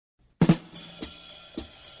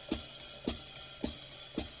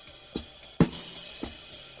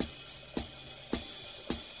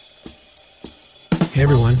Hey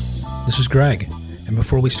everyone, this is Greg, and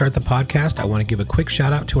before we start the podcast, I want to give a quick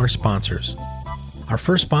shout out to our sponsors. Our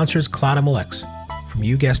first sponsor is CloudMLX, from,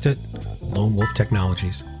 you guessed it, Lone Wolf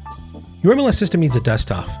Technologies. Your MLS system needs a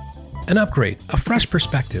dust-off, an upgrade, a fresh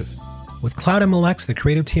perspective. With CloudMLX, the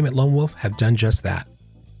creative team at Lone Wolf have done just that.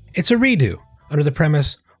 It's a redo, under the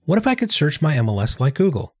premise, what if I could search my MLS like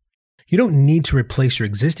Google? You don't need to replace your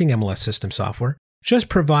existing MLS system software, just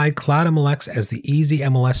provide CloudMLX as the easy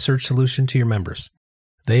MLS search solution to your members.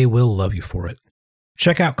 They will love you for it.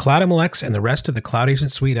 Check out CloudMLX and the rest of the Cloud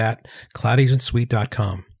Agent Suite at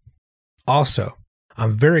cloudagentsuite.com. Also,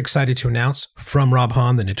 I'm very excited to announce from Rob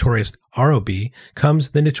Hahn, the Notorious ROB,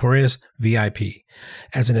 comes the Notorious VIP.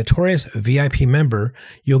 As a Notorious VIP member,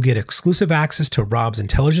 you'll get exclusive access to Rob's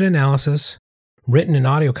intelligent analysis, written and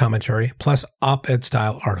audio commentary, plus op-ed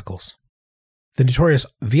style articles. The Notorious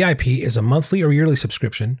VIP is a monthly or yearly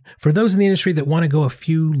subscription for those in the industry that want to go a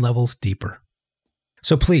few levels deeper.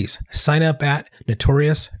 So please sign up at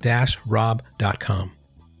notorious-rob.com.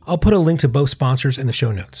 I'll put a link to both sponsors in the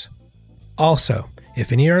show notes. Also,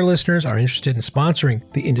 if any of our listeners are interested in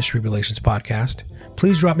sponsoring the Industry Relations Podcast,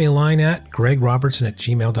 please drop me a line at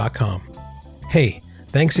gregrobertson@gmail.com. Hey,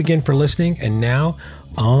 thanks again for listening, and now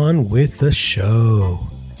on with the show.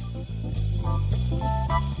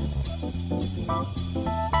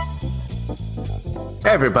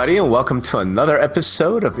 Hey everybody, and welcome to another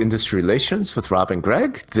episode of Industry Relations with Rob and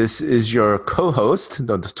Greg. This is your co-host,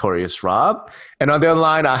 the Notorious Rob. And on the other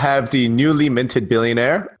line, I have the newly minted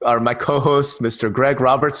billionaire, my co-host, Mr. Greg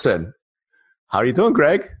Robertson. How are you doing,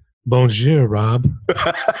 Greg? Bonjour, Rob.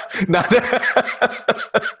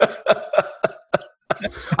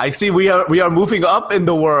 I see we are moving up in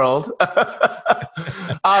the world.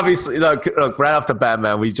 Obviously, look, right off the bat,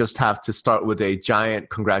 man, we just have to start with a giant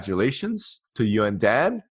congratulations to you and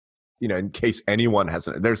Dan. You know, in case anyone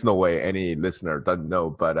hasn't, there's no way any listener doesn't know,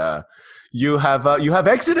 but you have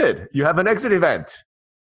exited. You have an exit event.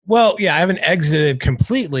 Well, yeah, I haven't exited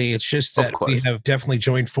completely. It's just that we have definitely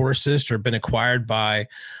joined forces or been acquired by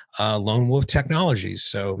Lone Wolf Technologies.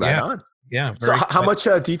 So right on. Yeah. So how much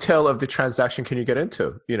detail of the transaction can you get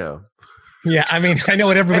into? You know. Yeah, I mean, I know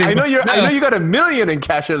what everybody. I know you got $1 million in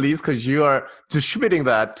cash at least because you are distributing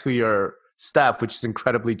that to your staff, which is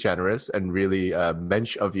incredibly generous and really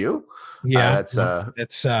mensch of you. Yeah,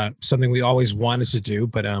 it's something we always wanted to do,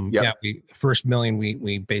 but we first $1 million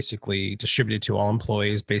we basically distributed to all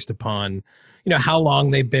employees based upon how long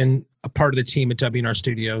they've been a part of the team at W&R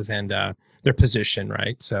Studios and their position,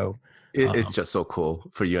 right? So. It's just so cool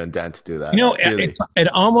for you and Dan to do that. Really. It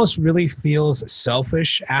almost really feels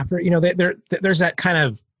selfish after, there's that kind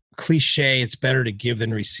of cliche, it's better to give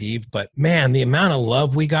than receive, but man, the amount of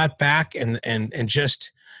love we got back and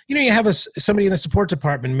just, you have somebody in the support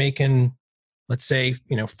department making, let's say,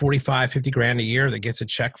 45, 50 grand a year that gets a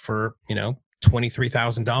check for,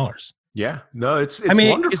 $23,000. Yeah, no, it's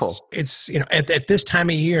wonderful. It's at this time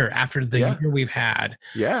of year after the year we've had,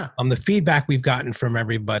 the feedback we've gotten from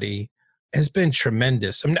everybody has been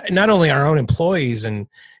tremendous. I mean, not only our own employees and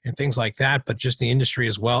things like that, but just the industry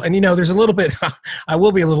as well. And, there's a little bit, I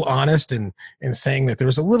will be a little honest in saying that there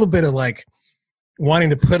was a little bit of like wanting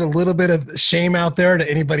to put a little bit of shame out there to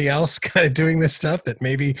anybody else kind of doing this stuff, that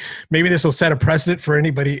maybe this will set a precedent for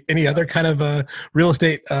any other kind of real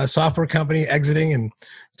estate software company exiting and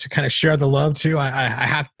to kind of share the love too. I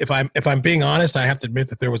have, if I'm being honest, I have to admit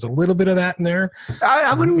that there was a little bit of that in there.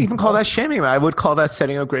 I wouldn't even call that shaming. I would call that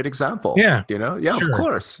setting a great example. Yeah. Yeah, sure. Of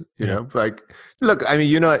course. Like, look, I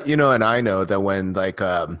mean, and I know that when like,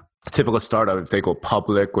 a typical startup, if they go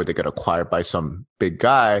public or they get acquired by some big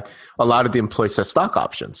guy, a lot of the employees have stock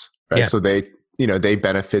options, right? Yeah. So they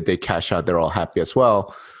benefit, they cash out, they're all happy as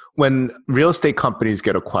well. When real estate companies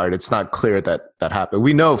get acquired, it's not clear that happens.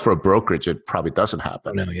 We know for a brokerage, it probably doesn't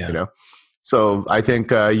happen. No, yeah. So I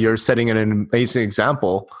think you're setting an amazing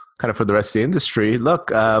example kind of for the rest of the industry.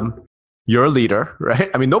 Look, you're a leader,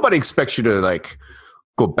 right? I mean, nobody expects you to like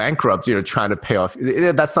go bankrupt, trying to pay off.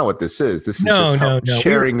 That's not what this is. This is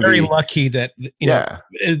sharing. We're very lucky that,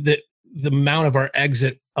 the amount of our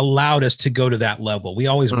exit allowed us to go to that level. We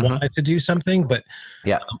always wanted to do something, but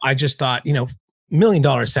I just thought, $1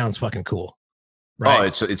 million sounds fucking cool.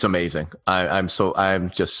 Right? Oh, it's amazing. I'm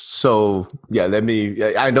just so,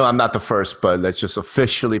 I know I'm not the first, but let's just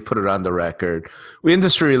officially put it on the record. We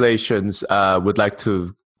Industry Relations would like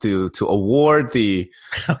to award the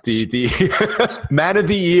Man of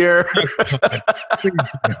the Year.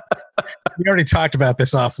 We already talked about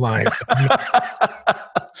this offline.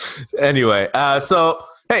 Anyway, so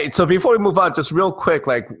before we move on, just real quick,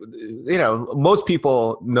 like, most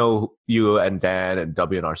people know you and Dan and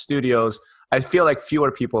W&R Studios. I feel like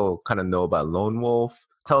fewer people kind of know about Lone Wolf.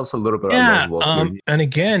 Tell us a little bit about Lone Wolf. And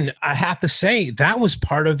again, I have to say that was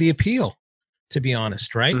part of the appeal, to be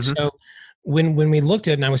honest, right? Mhm. So when we looked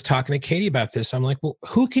at it, and I was talking to Katie about this, I'm like, well,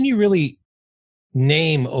 who can you really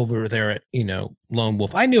name over there at, Lone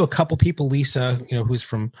Wolf? I knew a couple people, Lisa, who's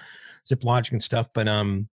from ZipLogic and stuff, but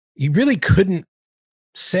you really couldn't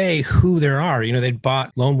say who there are. They'd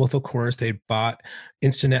bought Lone Wolf, of course, they'd bought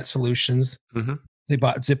Instanet Solutions, Mhm. they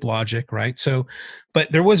bought ZipLogic, right? So,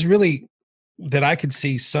 but there was really, that I could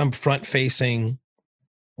see, some front facing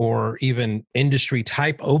or even industry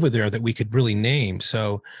type over there that we could really name.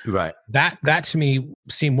 So Right. that to me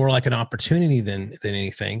seemed more like an opportunity than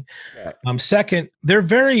anything. Right. Second, they're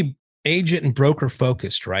very agent and broker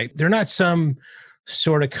focused, right? They're not some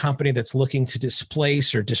sort of company that's looking to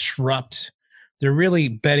displace or disrupt. They're really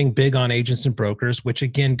betting big on agents and brokers, which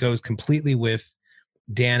again goes completely with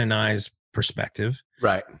Dan and I's perspective.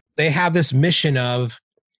 Right. They have this mission of,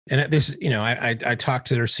 and this, I talked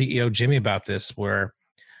to their CEO, Jimmy, about this, where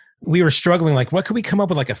we were struggling, like, what could we come up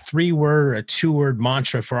with, like a 3-word or a 2-word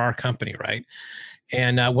mantra for our company, right?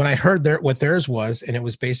 And when I heard what theirs was, and it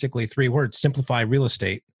was basically 3 words: simplify real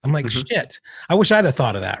estate. I'm like, shit, I wish I'd have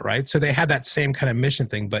thought of that, right? So they had that same kind of mission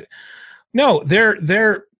thing, but no, they're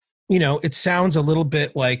it sounds a little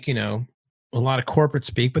bit like, a lot of corporate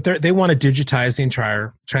speak, but they want to digitize the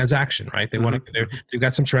entire transaction, right? They want to, they've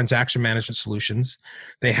got some transaction management solutions.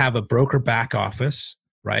 They have a broker back office,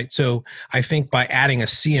 right? So I think by adding a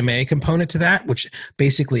CMA component to that, which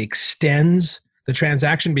basically extends the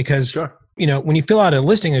transaction, because when you fill out a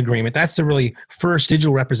listing agreement, that's the really first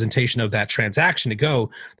digital representation of that transaction to go.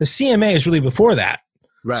 The CMA is really before that.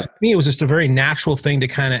 Right. So to me, it was just a very natural thing to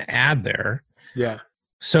kind of add there. Yeah.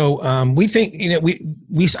 So we think,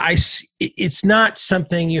 it's not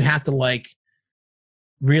something you have to like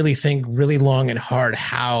really think really long and hard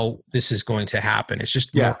how this is going to happen. It's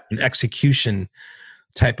just more an execution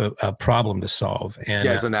type of problem to solve. And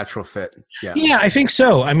it's a natural fit. Yeah. Yeah, I think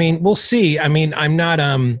so. I mean, we'll see. I mean, I'm not,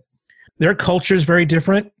 their culture is very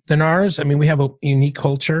different than ours. I mean, we have a unique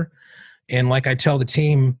culture. And like I tell the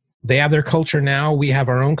team, they have their culture now, we have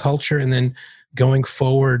our own culture. And then going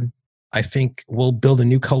forward, I think we'll build a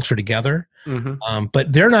new culture together.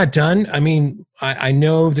 But they're not done. I mean, I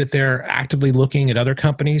know that they're actively looking at other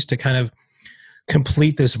companies to kind of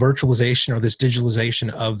complete this virtualization or this digitalization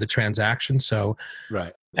of the transaction. So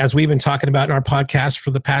as we've been talking about in our podcast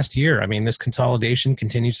for the past year, I mean, this consolidation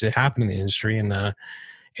continues to happen in the industry. And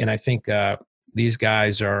I think these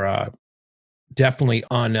guys are definitely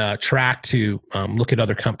on track to look at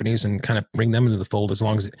other companies and kind of bring them into the fold, as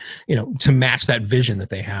long as, to match that vision that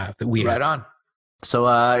they have, that we have. Right on. So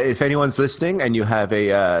if anyone's listening and you have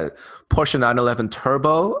a Porsche 911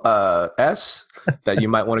 Turbo S that you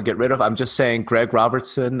might want to get rid of, I'm just saying Greg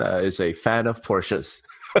Robertson is a fan of Porsches.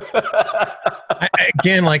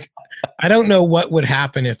 Again, like, I don't know what would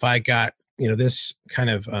happen if I got, this kind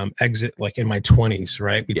of exit like in my 20s,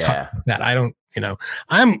 right? We talked about that. I don't,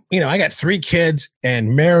 I got 3 kids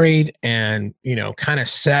and married and, kind of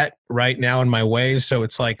set right now in my ways. So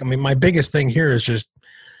it's like, I mean, my biggest thing here is just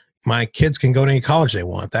my kids can go to any college they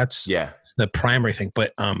want. That's the primary thing.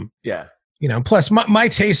 But, plus my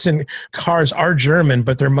tastes in cars are German,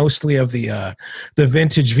 but they're mostly of the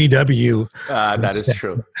vintage VW. That is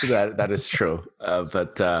true. That is true.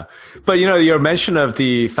 But your mention of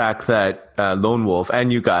the fact that Lone Wolf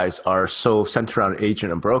and you guys are so centered around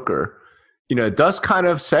agent and broker, it does kind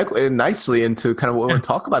of segue nicely into kind of what we're going to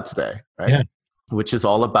talk about today, right? Yeah. Which is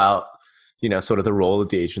all about, sort of the role of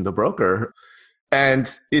the agent, the broker.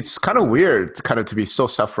 And it's kind of weird to be so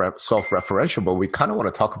self-referential, but we kind of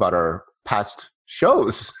want to talk about our past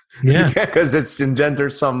shows, because it's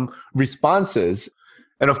engendered some responses.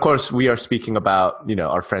 And of course, we are speaking about,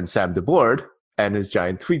 our friend Sam DeBoard and his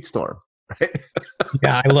giant tweet storm, right?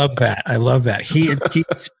 Yeah, I love that. He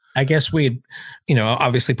I guess we had,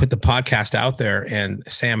 obviously put the podcast out there, and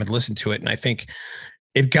Sam had listened to it, and I think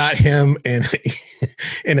it got him in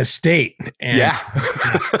a state. And,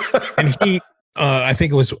 and he, I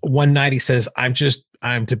think it was one night, he says,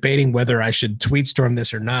 I'm debating whether I should tweet storm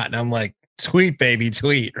this or not. And I'm like, tweet, baby,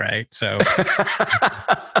 tweet, right? So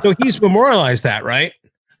he's memorialized that, right?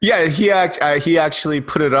 Yeah, he actually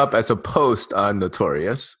put it up as a post on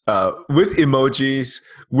Notorious with emojis,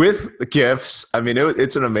 with GIFs. I mean,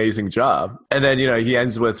 it's an amazing job. And then, he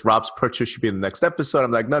ends with Rob's purchase should be in the next episode.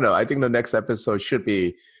 I'm like, no, I think the next episode should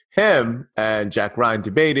be him and Jack Ryan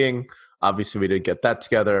debating. Obviously, we didn't get that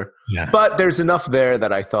together. Yeah. But there's enough there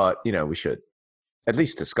that I thought, we should at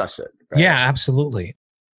least discuss it. Right? Yeah, absolutely.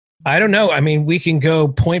 I don't know. I mean, we can go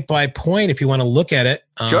point by point if you want to look at it.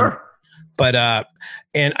 Sure. But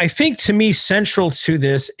and I think to me, central to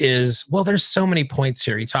this is, well, there's so many points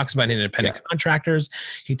here. He talks about independent contractors.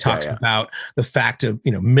 He talks about the fact of,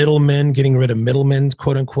 middlemen, getting rid of middlemen,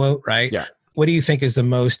 quote unquote, right? Yeah. What do you think is the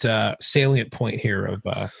most salient point here of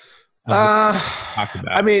talked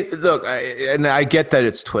about? I mean, look, I get that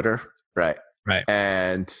it's Twitter, right? Right.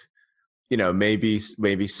 And maybe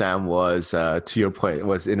Sam was, to your point,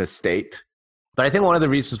 was in a state. But I think one of the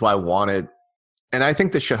reasons why I wanted, and I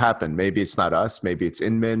think this should happen, maybe it's not us, maybe it's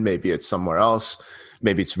Inman, maybe it's somewhere else,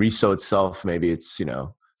 maybe it's Riso itself, maybe it's,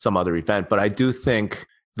 some other event. But I do think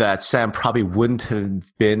that Sam probably wouldn't have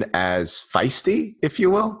been as feisty, if you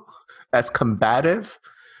will, as combative,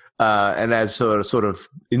 and as sort of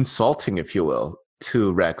insulting, if you will,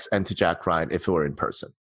 to Rex and to Jack Ryan if it were in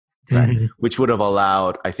person. Right. Mm-hmm. Which would have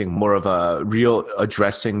allowed, I think, more of a real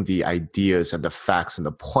addressing the ideas and the facts and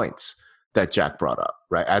the points that Jack brought up,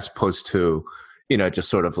 right? As opposed to, just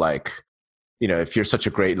sort of like, if you're such a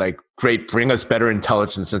great, bring us better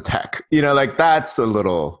intelligence and tech, that's a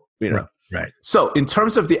little, Right. So in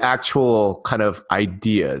terms of the actual kind of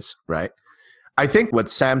ideas, right? I think what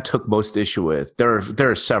Sam took most issue with, there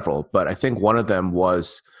are several, but I think one of them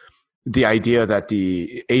was the idea that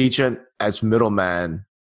the agent as middleman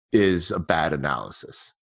is a bad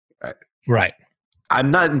analysis, right? Right.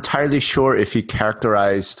 I'm not entirely sure if he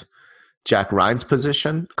characterized Jack Ryan's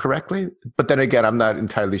position correctly, but then again, I'm not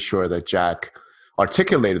entirely sure that Jack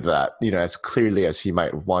articulated that, as clearly as he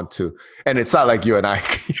might want to. And it's not like you and I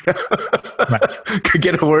could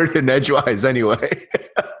get a word in edgewise anyway.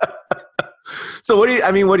 So what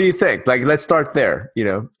do you think? Let's start there.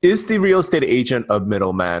 Is the real estate agent a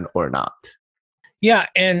middleman or not? Yeah.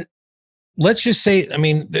 And let's just say,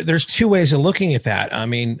 there's two ways of looking at that.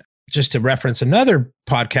 Just to reference another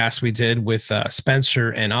podcast we did with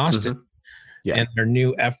Spencer and Austin, and their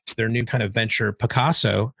new kind of venture,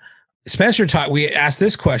 Picasso. Spencer we asked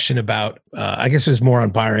this question about, I guess it was more on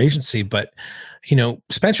buyer agency, but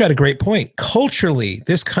Spencer had a great point. Culturally,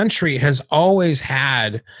 this country has always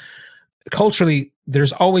had,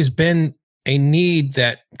 there's always been a need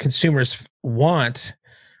that consumers want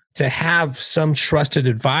to have some trusted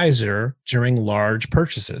advisor during large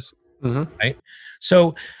purchases, right?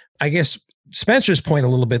 So I guess Spencer's point a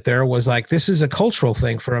little bit there was this is a cultural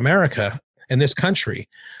thing for America and this country.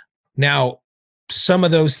 Now, some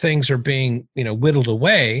of those things are being, whittled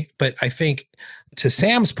away, but I think to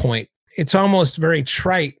Sam's point, it's almost very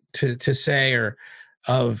trite to say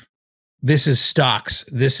this is stocks,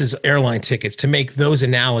 this is airline tickets, to make those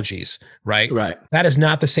analogies, right? Right. That is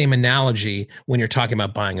not the same analogy when you're talking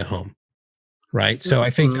about buying a home, right? So I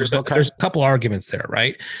think there's a couple arguments there,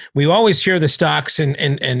 right? We always hear the stocks and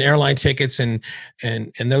airline tickets and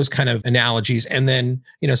those kind of analogies. And then,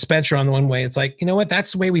 Spencer on the one way, it's what,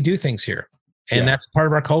 that's the way we do things here. And that's part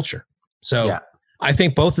of our culture. So I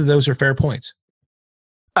think both of those are fair points.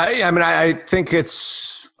 I think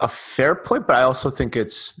it's a fair point, but I also think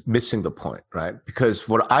it's missing the point, right? Because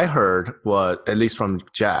what I heard was, at least from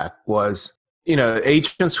Jack, was,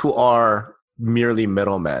 agents who are merely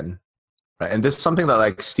middlemen, right? And this is something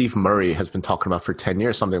that Steve Murray has been talking about for 10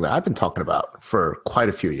 years, something that I've been talking about for quite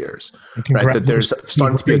a few years, right? That there's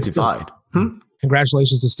starting to be a divide.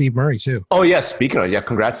 Congratulations to Steve Murray too. Oh yeah, speaking of,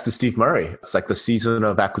 congrats to Steve Murray. It's like the season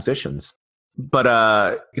of acquisitions.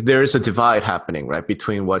 But there is a divide happening, right,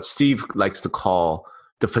 between what Steve likes to call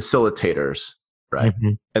the facilitators, right,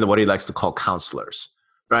 and what he likes to call counselors,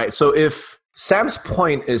 right? So if Sam's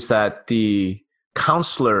point is that the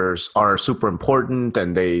counselors are super important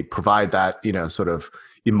and they provide that, sort of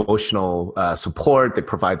emotional support, they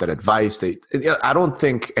provide that advice. I don't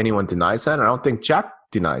think anyone denies that. And I don't think Jack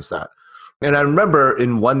denies that. And I remember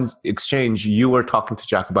in one exchange, you were talking to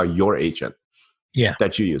Jack about your agent.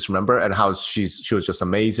 That you use, remember? And how she was just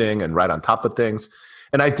amazing and right on top of things.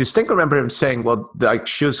 And I distinctly remember him saying, well,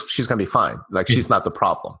 she's going to be fine. She's not the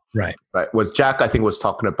problem. Right. What Jack, I think, was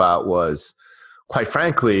talking about was, quite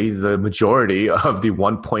frankly, the majority of the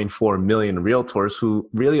 1.4 million realtors who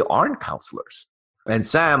really aren't counselors. And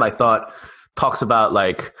Sam, I thought, talks about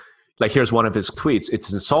here's one of his tweets.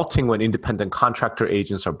 It's insulting when independent contractor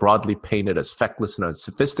agents are broadly painted as feckless and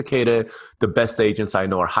unsophisticated. The best agents I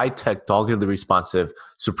know are high-tech, doggedly responsive,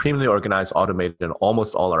 supremely organized, automated, and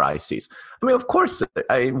almost all are ICs. Of course,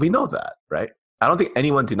 we know that, right? I don't think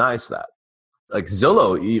anyone denies that.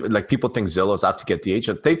 Zillow, people think Zillow's out to get the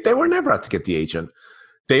agent. They were never out to get the agent.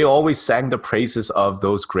 They always sang the praises of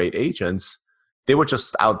those great agents. They were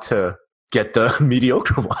just out to get the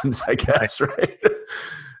mediocre ones, I guess, right?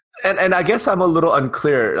 And I guess I'm a little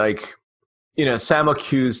unclear. Sam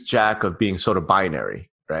accused Jack of being sort of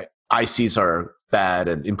binary, right? ICs are bad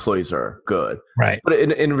and employees are good. Right. But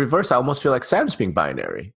in reverse, I almost feel like Sam's being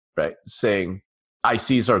binary, right? Saying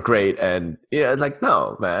ICs are great, and like,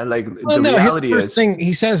 no, man. Like, the reality his is, thing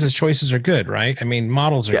he says his choices are good, right? I mean,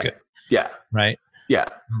 models are good, yeah, right? yeah.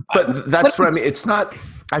 But that's what I mean. It's not.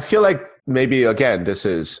 I feel like maybe again, this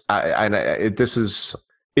is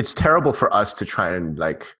it's terrible for us to try and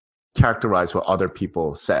like characterize what other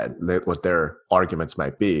people said, what their arguments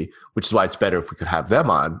might be, which is why it's better if we could have them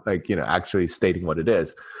on, like, actually stating what it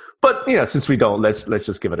is. But since we don't, let's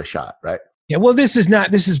just give it a shot, right? Yeah. Well, this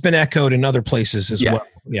has been echoed in other places as well.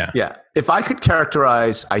 Yeah. Yeah. If I could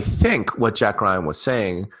characterize, I think what Jack Ryan was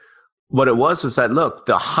saying, what it was that, look,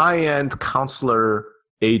 the high-end counselor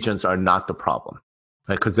agents are not the problem,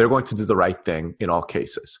 right? Because they're going to do the right thing in all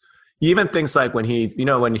cases. Even things like when he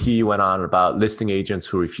went on about listing agents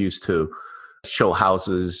who refused to show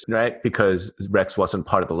houses, right? Because Rex wasn't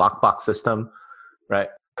part of the lockbox system, right?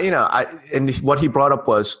 And what he brought up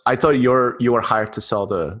was, I thought you were hired to sell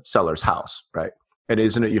the seller's house, right? And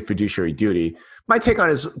isn't it your fiduciary duty? My take on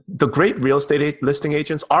it is the great real estate listing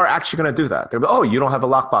agents are actually going to do that. They're like, oh, you don't have a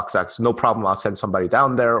lockbox access, no problem. I'll send somebody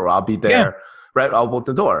down there, or I'll be there, right? I'll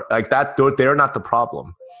open the door. Like that, they're not the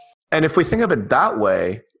problem. And if we think of it that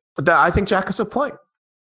way, I think Jack has a point,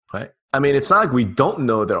 right? I mean, it's not like we don't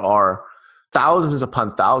know there are thousands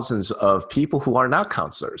upon thousands of people who are not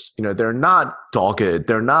counselors. They're not dogged.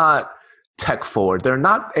 They're not tech forward. They're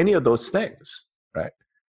not any of those things, right?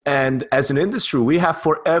 And as an industry, we have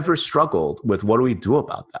forever struggled with what do we do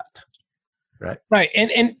about that, right? Right.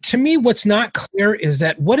 And to me, what's not clear is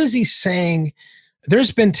that what is he saying?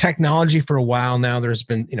 There's been technology for a while now. There's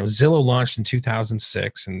been, Zillow launched in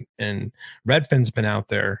 2006 and Redfin's been out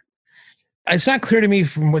there. It's not clear to me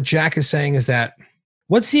from what Jack is saying is that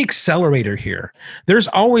what's the accelerator here? There's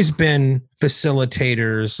always been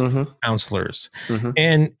facilitators, counselors,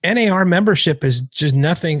 and NAR membership is just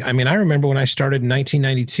nothing. I mean, I remember when I started in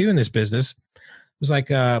 1992 in this business, it was like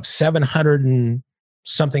 700 and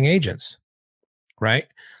something agents, right?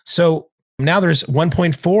 So now there's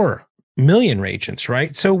 1.4 million agents,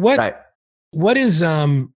 right? So what is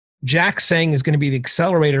Jack saying is going to be the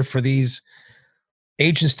accelerator for these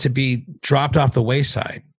agents to be dropped off the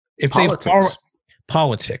wayside? If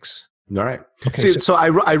politics. All right. Okay, so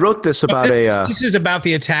I wrote this about this is about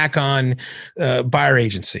the attack on buyer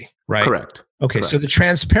agency, right? Correct. Okay. Correct. So the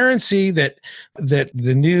transparency that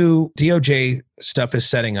the new DOJ stuff is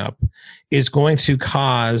setting up is going to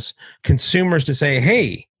cause consumers to say,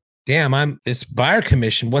 hey, damn, I'm this buyer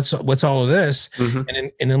commission. What's all of this?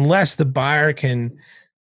 And unless the buyer can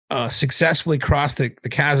successfully cross the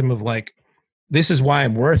chasm of like, this is why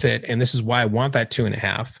I'm worth it, and this is why I want that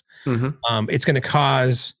 2.5. It's going to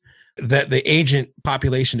cause the agent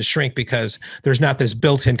population to shrink because there's not this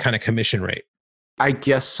built-in kind of commission rate. I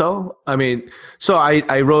guess so. I mean, so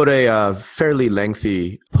I wrote a fairly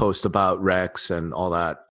lengthy post about Rex and all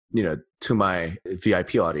that, to my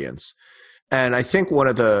VIP audience. And I think one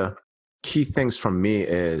of the key things from me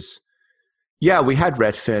is, we had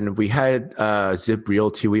Redfin, we had Zip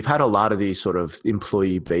Realty, we've had a lot of these sort of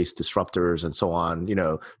employee-based disruptors and so on,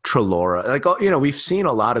 Trelora, like, we've seen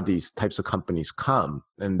a lot of these types of companies come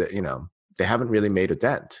and, they haven't really made a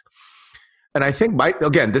dent. And I think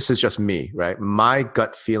again, this is just me, right? My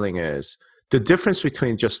gut feeling is the difference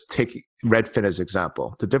between, just take Redfin as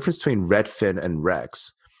example, the difference between Redfin and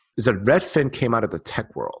Rex is that Redfin came out of the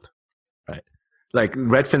tech world, right? Like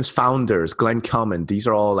Redfin's founders, Glenn Kelman, these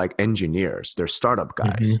are all like engineers. They're startup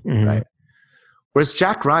guys, right? Whereas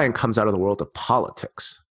Jack Ryan comes out of the world of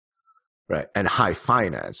politics, right? And high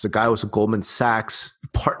finance. The guy was a Goldman Sachs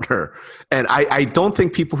partner. And I don't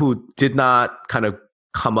think people who did not kind of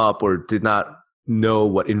come up or did not know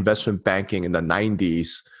what investment banking in the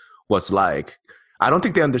 90s was like, I don't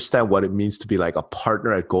think they understand what it means to be like a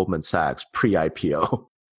partner at Goldman Sachs pre-IPO.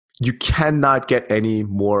 You cannot get any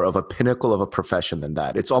more of a pinnacle of a profession than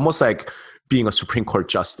that. It's almost like being a Supreme Court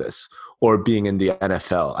justice or being in the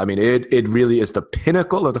NFL. I mean, it really is the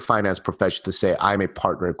pinnacle of the finance profession to say, I'm a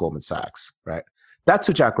partner at Goldman Sachs, right? That's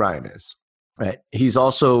who Jack Ryan is, right? He's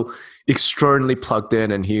also externally plugged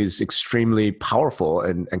in and he's extremely powerful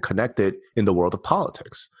and connected in the world of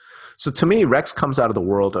politics. So to me, Rex comes out of the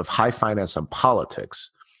world of high finance and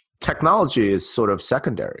politics. Technology is sort of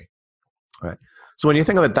secondary, right? So when you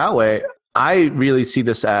think of it that way, I really see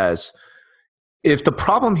this as, if the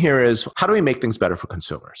problem here is, how do we make things better for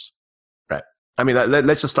consumers, right? I mean,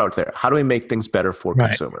 let's just start there. How do we make things better for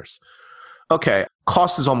consumers? Okay,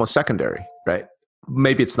 cost is almost secondary, right?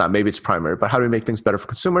 Maybe it's not, maybe it's primary, but how do we make things better for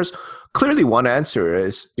consumers? Clearly, one answer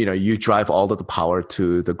is, you drive all of the power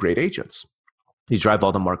to the great agents, You drive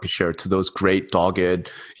all the market share to those great dogged,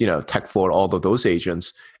 Tech Ford, all of those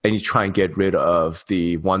agents, and you try and get rid of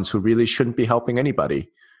the ones who really shouldn't be helping anybody,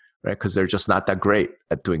 right? Because they're just not that great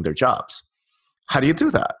at doing their jobs. How do you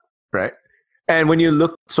do that, right? And when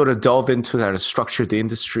you sort of delve into that and structure the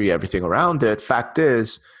industry, everything around it, fact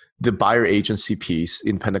is, the buyer agency piece,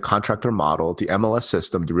 independent contractor model, the MLS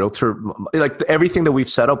system, the realtor, like everything that we've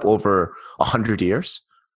set up over 100 years,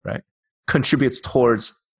 right, contributes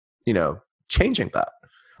towards, changing that.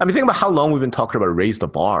 I mean, think about how long we've been talking about raise the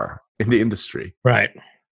bar in the industry. Right.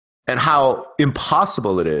 And how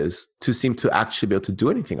impossible it is to seem to actually be able to do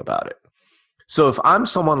anything about it. So if I'm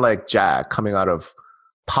someone like Jack coming out of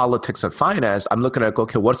politics and finance, I'm looking at,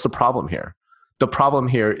 okay, what's the problem here? The problem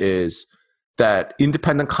here is that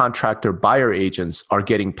independent contractor buyer agents are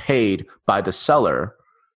getting paid by the seller,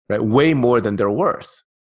 right, way more than they're worth.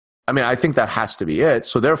 I mean, I think that has to be it.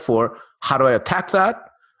 So therefore, how do I attack that?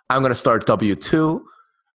 I'm going to start W-2.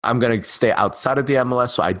 I'm going to stay outside of the MLS,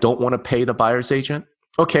 so I don't want to pay the buyer's agent.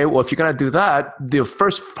 Okay, well, if you're going to do that, the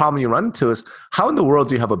first problem you run into is, how in the world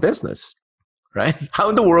do you have a business, right? How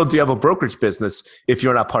in the world do you have a brokerage business if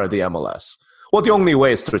you're not part of the MLS? Well, the only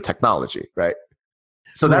way is through technology, right?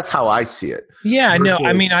 So that's how I see it. Yeah, no,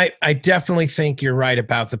 I mean, I definitely think you're right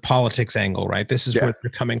about the politics angle, right? This is where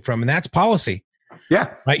you're coming from, and that's policy.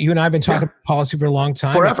 Yeah. Right? You and I have been talking about policy for a long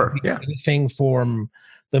time. Forever, yeah. Anything from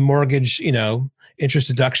the mortgage, interest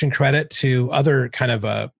deduction credit to other kind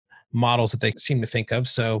of models that they seem to think of.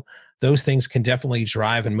 So those things can definitely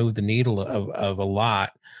drive and move the needle of a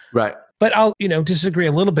lot. Right. But I'll, disagree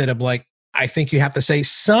a little bit of like, I think you have to say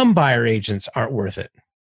some buyer agents aren't worth it.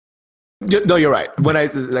 No, you're right.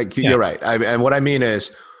 You're right. And what I mean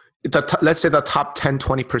is, let's say the top 10,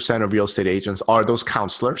 20% of real estate agents are those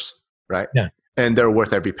counselors, right? Yeah. And they're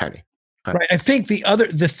worth every penny. Right. I think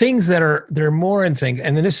the things they're more in things,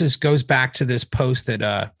 and then this goes back to this post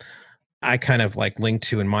that I kind of like linked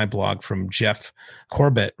to in my blog from Jeff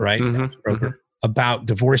Corbett, right? Mm-hmm. About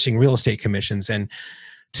divorcing real estate commissions. And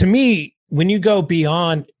to me, when you go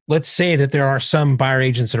beyond, let's say that there are some buyer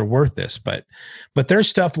agents that are worth this, but there's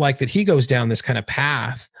stuff like that he goes down this kind of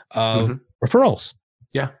path of referrals.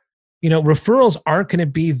 Yeah. Referrals aren't going to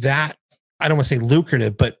be that, I don't want to say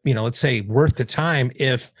lucrative, but let's say worth the time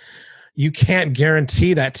if you can't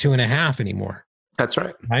guarantee that 2.5 anymore. That's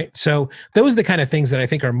right. Right. So those are the kind of things that I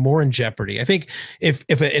think are more in jeopardy. I think if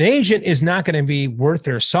an agent is not going to be worth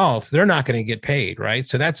their salt, they're not going to get paid. Right.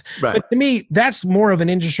 So that's, right. But to me, that's more of an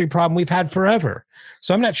industry problem we've had forever.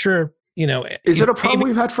 So I'm not sure, Is it a problem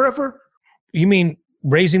we've had forever? You mean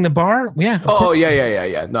raising the bar? Yeah. Oh,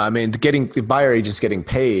 yeah. No, I mean, the buyer agents getting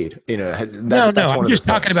paid, that's I'm just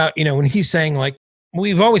talking about, when he's saying like,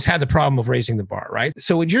 we've always had the problem of raising the bar, right?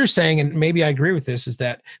 So what you're saying, and maybe I agree with this, is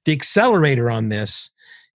that the accelerator on this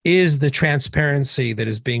is the transparency that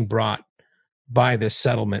is being brought by this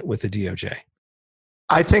settlement with the DOJ.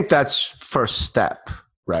 I think that's first step,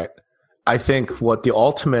 right? I think what the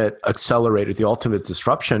ultimate accelerator, the ultimate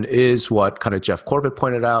disruption is what kind of Jeff Corbett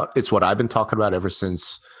pointed out. It's what I've been talking about ever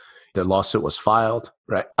since the lawsuit was filed,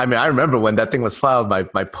 right? I mean, I remember when that thing was filed,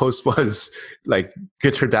 my post was like,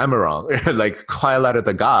 get your damn wrong, like cry out of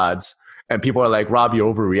the gods. And people are like, Rob,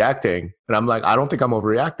 you're overreacting. And I'm like, I don't think I'm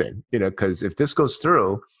overreacting, because if this goes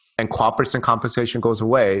through and cooperation and compensation goes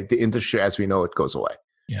away, the industry as we know it goes away.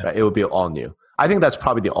 Yeah. Right? It will be all new. I think that's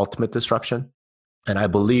probably the ultimate disruption. And I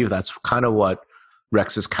believe that's kind of what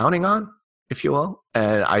Rex is counting on, if you will.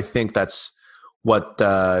 And I think that's what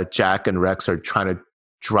Jack and Rex are trying to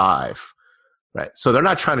drive, right? So they're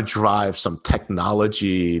not trying to drive some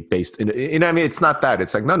technology based I mean, it's not that.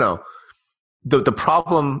 It's like, no. The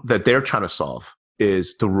problem that they're trying to solve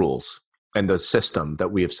is the rules and the system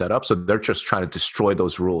that we have set up. So they're just trying to destroy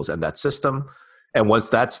those rules and that system. And once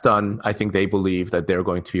that's done, I think they believe that they're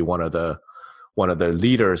going to be one of the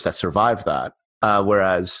leaders that survive that.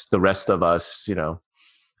 Whereas the rest of us,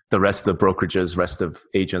 the rest of the brokerages, rest of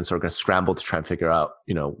agents are going to scramble to try and figure out,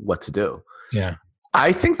 what to do. Yeah.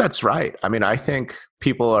 I think that's right. I mean, I think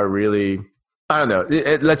people are really, I don't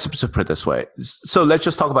know, let's put it this way. So let's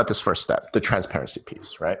just talk about this first step, the transparency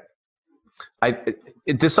piece, right?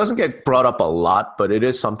 This doesn't get brought up a lot, but it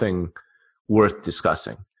is something worth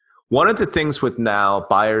discussing. One of the things with now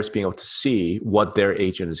buyers being able to see what their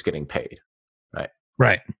agent is getting paid,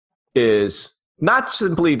 right, is not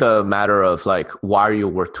simply the matter of like, why are you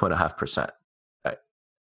worth 2.5%?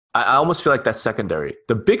 I almost feel like that's secondary.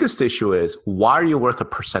 The biggest issue is, why are you worth a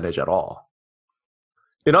percentage at all?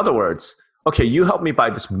 In other words, okay, you helped me buy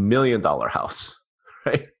this $1 million house,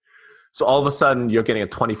 right? So all of a sudden you're getting a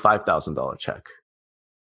 $25,000 check.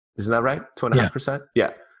 Isn't that right? 2.5%?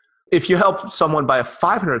 Yeah. if you help someone buy a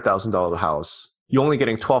 $500,000 house, you're only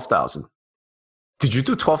getting $12,000. Did you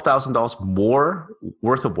do $12,000 more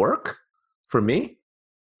worth of work for me?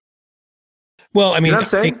 Well, I mean,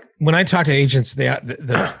 saying? When I talk to agents,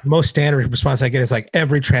 the most standard response I get is like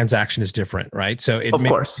every transaction is different, right? So it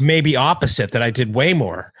may be opposite, that I did way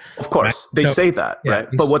more. Of course, right? They say that, right?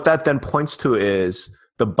 But what that then points to is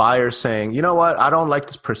the buyer saying, you know what, I don't like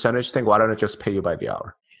this percentage thing. Why don't I just pay you by the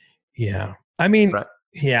hour? Yeah. I mean, right?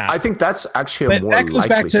 Yeah. I think that's actually a more likely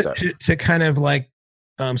step. That goes back to kind of like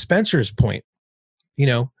Spencer's point. You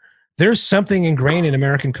know, there's something ingrained in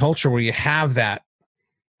American culture where you have that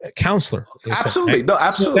counselor. Absolutely. Right? No,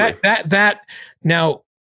 absolutely. So that now,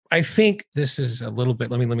 I think this is a little bit,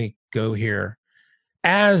 let me go here.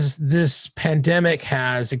 As this pandemic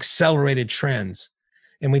has accelerated trends,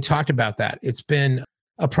 and we talked about that, it's been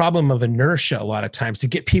a problem of inertia a lot of times to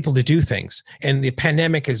get people to do things. And the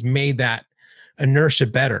pandemic has made that inertia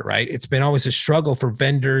better, right? It's been always a struggle for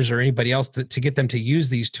vendors or anybody else to get them to use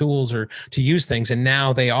these tools or to use things. And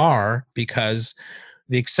now they are, because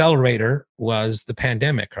the accelerator was the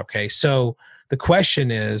pandemic. Okay. So the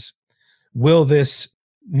question is, will this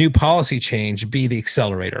new policy change be the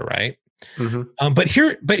accelerator, right? Mm-hmm. But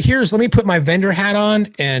here's, let me put my vendor hat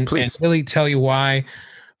on and really tell you why,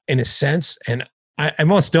 in a sense. And I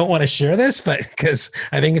almost don't want to share this, but because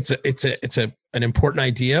I think it's an important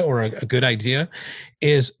idea, or a good idea,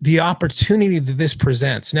 is the opportunity that this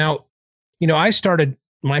presents. Now, you know, I started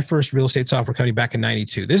my first real estate software company back in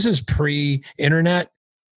 '92. This is pre-internet.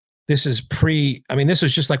 This is this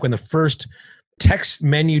was just like when the first text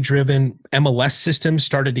menu driven MLS systems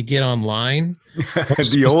started to get online.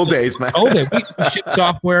 The old days, man. Old days. We shipped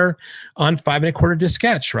software on 5 1/4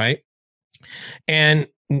 diskettes, right? And,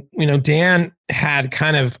 you know, Dan had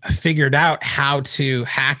kind of figured out how to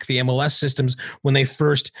hack the MLS systems when they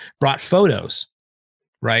first brought photos,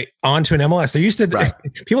 right, onto an MLS. They used to, right.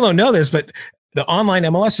 People don't know this, but the online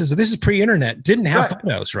MLSs, this is pre-internet, didn't have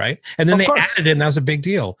photos, right? And then they added it, and that was a big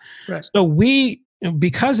deal. Right. So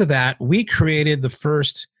because of that, we created the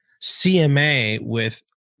first CMA with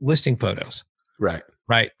listing photos. Right.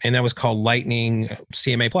 Right. And that was called Lightning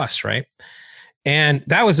CMA Plus, right? And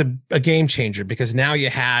that was a game changer, because now you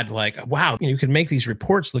had like, wow, you could make these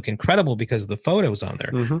reports look incredible because of the photos on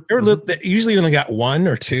there. Mm-hmm. Usually you only got 1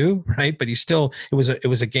 or 2, right? But it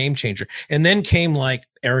was a game changer. And then came like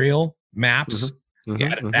aerial maps,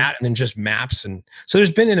 that, and then just maps. And so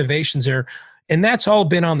there's been innovations there, and that's all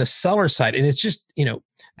been on the seller side. And it's just, you know,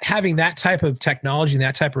 having that type of technology and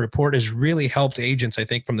that type of report has really helped agents, I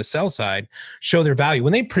think, from the sell side show their value.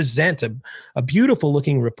 When they present a beautiful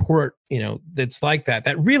looking report, you know, that's like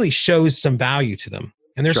that really shows some value to them.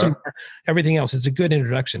 And there's everything else. It's a good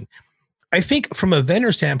introduction. I think from a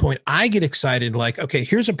vendor standpoint, I get excited like, okay,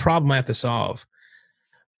 here's a problem I have to solve.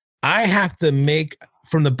 I have to make,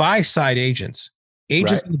 from the buy side agents on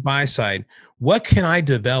the buy side, what can I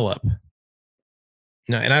develop?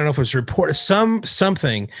 No, and I don't know if it's a report,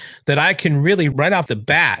 something that I can really right off the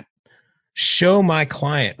bat show my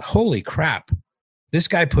client, holy crap, this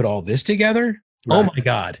guy put all this together. Right. Oh my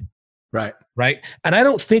God. Right. Right. And I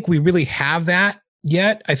don't think we really have that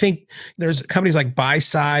yet. I think there's companies like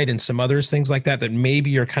Buyside and some others, things like that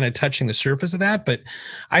maybe are kind of touching the surface of that. But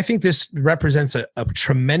I think this represents a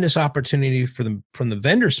tremendous opportunity from the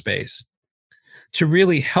vendor space to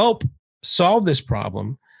really help solve this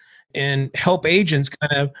problem and help agents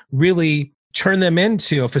kind of really turn them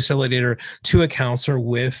into a facilitator, to a counselor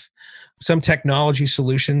with some technology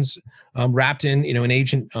solutions wrapped in, you know, an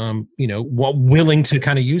agent, willing to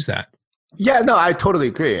kind of use that. Yeah, no, I totally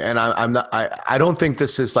agree. And I don't think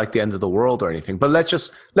this is like the end of the world or anything, but let's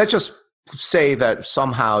just say that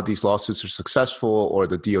somehow these lawsuits are successful, or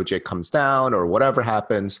the DOJ comes down, or whatever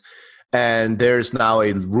happens. And there's now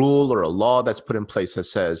a rule or a law that's put in place that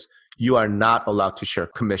says you are not allowed to share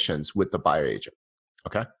commissions with the buyer agent.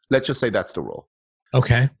 Okay. Let's just say that's the rule.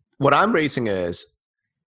 Okay. What I'm raising is,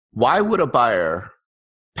 why would a buyer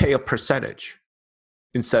pay a percentage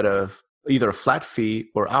instead of either a flat fee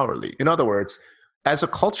or hourly? In other words, as a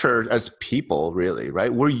culture, as people, really,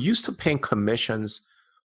 right, we're used to paying commissions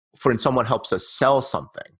for when someone helps us sell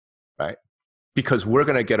something, right? Because we're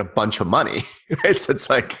going to get a bunch of money. Right? So it's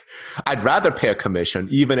like, I'd rather pay a commission,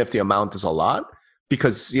 even if the amount is a lot,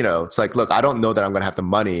 because, you know, it's like, look, I don't know that I'm going to have the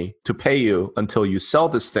money to pay you until you sell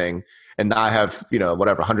this thing. And now I have, you know,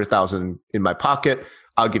 whatever, 100,000 in my pocket.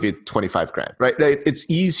 I'll give you 25 grand, right? It's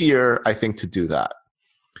easier, I think, to do that.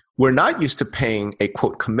 We're not used to paying a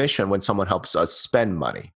quote commission when someone helps us spend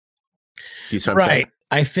money. Do you see what I'm saying?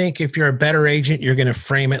 I think if you're a better agent, you're going to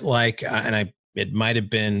frame it like, it might have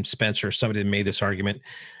been Spencer or somebody that made this argument.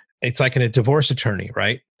 It's like in a divorce attorney,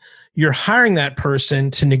 right? you're hiring that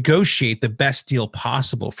person to negotiate the best deal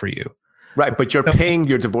possible for you. Right, but you're paying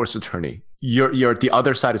your divorce attorney. You're the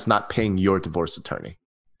other side is not paying your divorce attorney.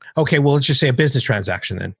 Okay, well, let's just say a business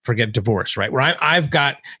transaction then. Forget divorce, right? Where I've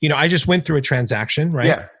got, I just went through a transaction, right?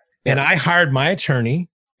 Yeah. And I hired my attorney.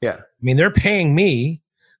 Yeah. I mean, they're paying me,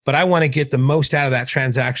 but I want to get the most out of that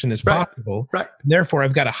transaction as possible. Right. Therefore,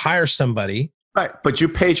 I've got to hire somebody. Right. But you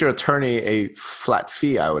paid your attorney a flat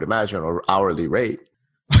fee, I would imagine, or hourly rate.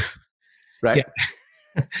 Right?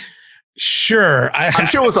 Yeah. Sure. I'm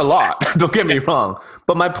sure it was a lot. Don't get me wrong.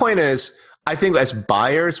 But my point is, I think as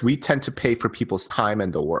buyers, we tend to pay for people's time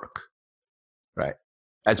and the work. Right?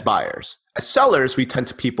 As buyers. As sellers, we tend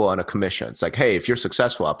to people on a commission. It's like, hey, if you're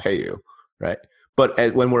successful, I'll pay you. Right? But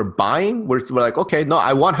when we're buying, we're like, okay, no,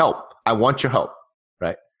 I want help. I want your help.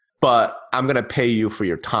 Right? But I'm going to pay you for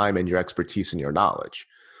your time and your expertise and your knowledge.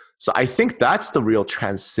 So I think that's the real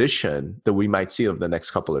transition that we might see over the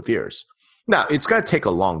next couple of years. Now, it's going to take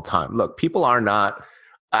a long time. Look, people are not,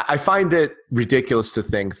 I find it ridiculous to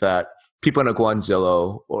think that people are going to go on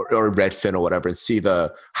Zillow or Redfin or whatever and see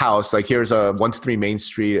the house. Like, here's a 123 Main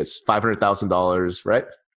Street. It's $500,000, right?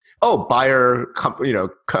 Oh, buyer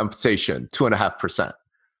compensation, 2.5%.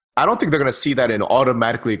 I don't think they're going to see that and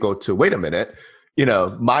automatically go to, wait a minute,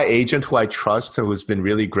 my agent who I trust, who's been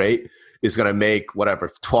really great, is going to make whatever,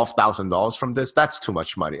 $12,000 from this. That's too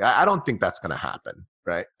much money. I don't think that's going to happen,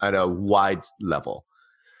 right? At a wide level.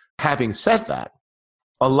 Having said that,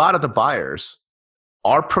 a lot of the buyers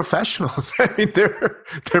are professionals. I mean,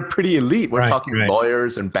 they're pretty elite. We're talking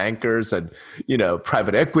lawyers and bankers and,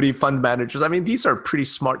 private equity fund managers. I mean, these are pretty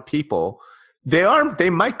smart people. They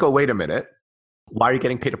might go, wait a minute, why are you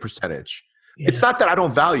getting paid a percentage? Yeah. It's not that I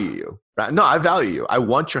don't value you, right? No, I value you. I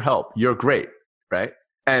want your help. You're great, right?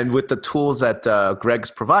 And with the tools that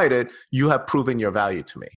Greg's provided, you have proven your value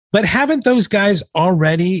to me. But haven't those guys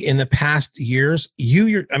already in the past years,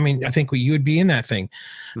 I think you would be in that thing,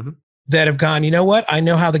 that have gone, you know what? I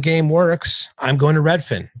know how the game works. I'm going to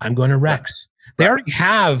Redfin. I'm going to Rex. They already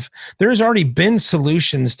there's already been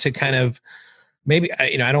solutions to kind of maybe,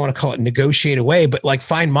 I don't want to call it negotiate away, but like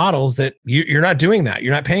find models that you're not doing that.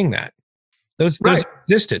 You're not paying that. Those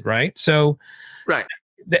existed, right? So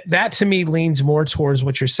that to me leans more towards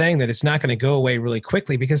what you're saying, that it's not going to go away really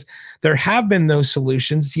quickly, because there have been those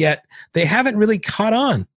solutions, yet they haven't really caught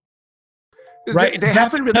on. Right? They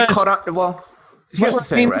haven't really caught on. Well, here's the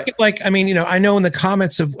thing, right? I know in the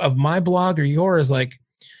comments of my blog or yours,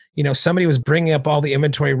 somebody was bringing up all the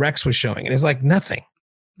inventory Rex was showing, and it's like nothing.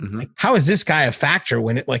 Mm-hmm. Like, how is this guy a factor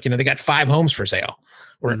when it they got 5 homes for sale?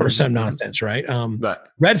 Or some nonsense, right?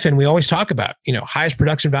 Redfin, we always talk about, highest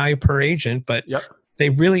production value per agent, but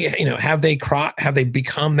they really, have they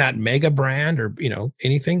become that mega brand or,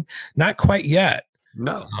 anything? Not quite yet.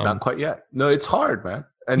 No, not quite yet. No, it's hard, man.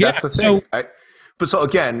 And that's the thing. So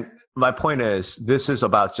again, my point is, this is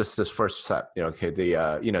about just this first step. The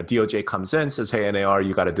DOJ comes in, says, hey, NAR,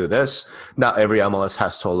 you got to do this. Not every MLS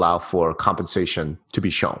has to allow for compensation to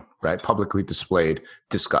be shown, right? Publicly displayed,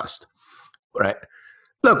 discussed, right?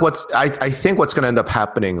 Look, I think what's going to end up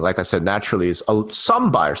happening, like I said, naturally, is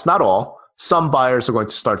some buyers, not all, some buyers are going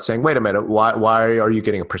to start saying, wait a minute, why are you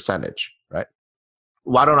getting a percentage, right?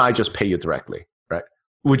 Why don't I just pay you directly, right?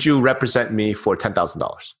 Would you represent me for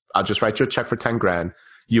 $10,000? I'll just write you a check for 10 grand.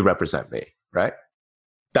 You represent me, right?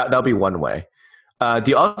 That'll be one way.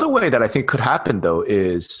 The other way that I think could happen, though,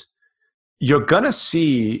 is you're going to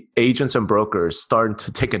see agents and brokers starting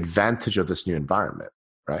to take advantage of this new environment,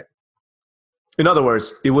 right? In other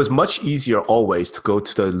words, it was much easier always to go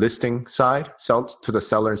to the listing side, sell to the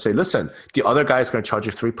seller and say, listen, the other guy is going to charge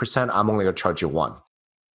you 3%. I'm only going to charge you 1%.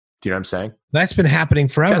 Do you know what I'm saying? That's been happening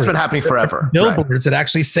forever. That's been happening forever. Billboards that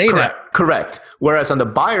actually say that. Correct. Whereas on the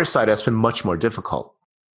buyer side, that's been much more difficult,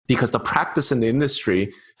 because the practice in the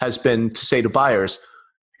industry has been to say to buyers,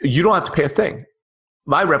 you don't have to pay a thing.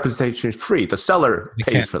 My representation is free. The seller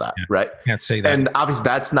pays for that, right? Can't say that. And obviously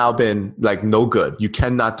that's now been no good. You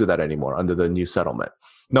cannot do that anymore under the new settlement.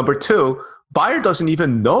 Number 2, buyer doesn't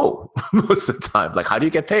even know most of the time. How do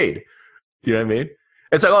you get paid? You know what I mean?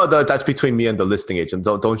 It's like, oh, that's between me and the listing agent.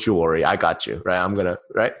 Don't you worry. I got you, right?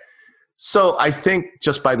 Right? So I think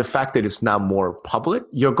just by the fact that it's now more public,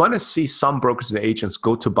 you're going to see some brokers and agents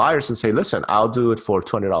go to buyers and say, listen, I'll do it for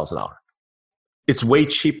 $200 an hour. It's way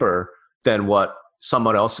cheaper than what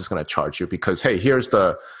someone else is going to charge you, because, hey, here's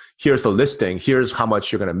the listing. Here's how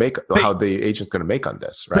much you're going to make, how the agent's going to make on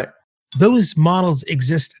this, right? Those models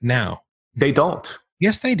exist now. They don't.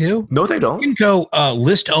 Yes, they do. No, they don't. You can go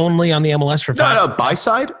list only on the MLS for $5. No, buy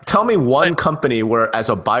side. Tell me one company where, as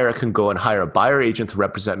a buyer, I can go and hire a buyer agent to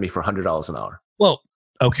represent me for $100 an hour. Well,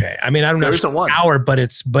 Okay. I mean, I don't know There isn't one. hour, but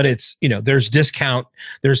it's, there's discount.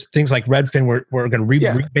 There's things like Redfin. We're going to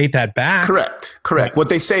rebate that back. Correct. Right. What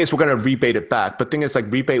they say is we're going to rebate it back. But thing is,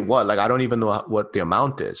 like, rebate what? Like, I don't even know what the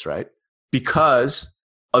amount is, right? Because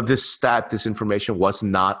of this information was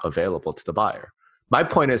not available to the buyer. My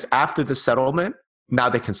point is, after the settlement, now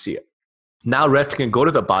they can see it. Now Redfin can go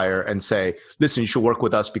to the buyer and say, listen, you should work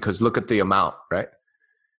with us because look at the amount, right?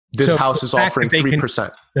 This house is offering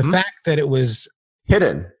 3%. The fact that it was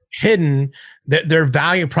hidden, their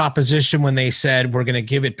value proposition when they said we're going to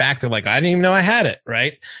give it back, they're like, I didn't even know I had it,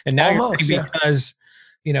 right? And now because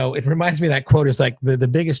it reminds me of that quote is like the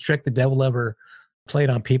biggest trick the devil ever played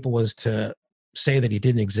on people was to say that he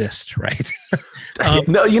didn't exist, right?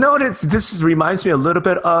 No, you know what? This reminds me a little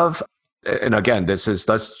bit of, and again, that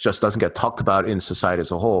just doesn't get talked about in society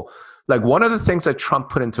as a whole. Like, one of the things that Trump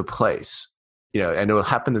put into place, and it will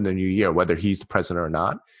happen in the new year, whether he's the president or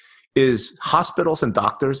not, is hospitals and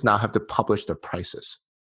doctors now have to publish their prices.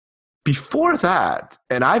 Before that,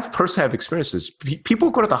 and I've personally have experienced this, people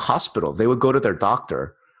go to the hospital, they would go to their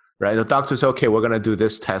doctor, right? The doctor says, okay, we're going to do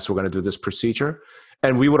this test, we're going to do this procedure.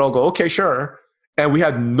 And we would all go, okay, sure. And we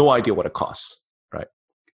had no idea what it costs, right?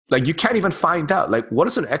 Like, you can't even find out, like, what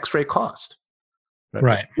does an x-ray cost?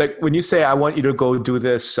 Right. Like, when you say, I want you to go do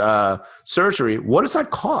this surgery, what does that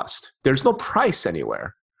cost? There's no price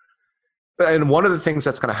anywhere. And one of the things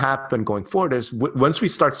that's going to happen going forward is once we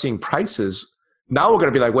start seeing prices, now we're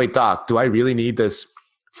going to be like, wait, doc, do I really need this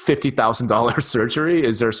 $50,000 surgery?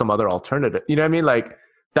 Is there some other alternative? You know what I mean? Like,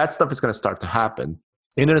 that stuff is going to start to happen.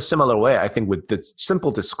 And in a similar way, I think with the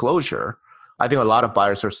simple disclosure, I think a lot of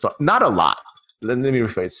buyers are not a lot. Let me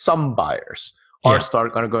rephrase. Some buyers are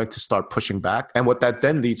going to start pushing back. And what that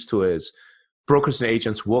then leads to is brokers and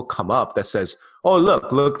agents will come up that says, oh,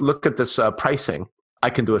 look at this pricing. I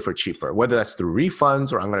can do it for cheaper, whether that's through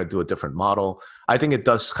refunds or I'm going to do a different model. I think it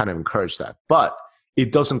does kind of encourage that, but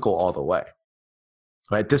it doesn't go all the way,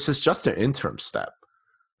 right? This is just an interim step,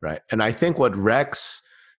 right? And I think what Rex,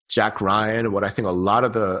 Jack Ryan, what I think a lot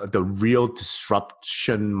of the real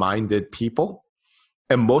disruption-minded people,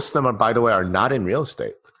 and most of them are, by the way, are not in real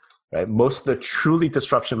estate, right? Most of the truly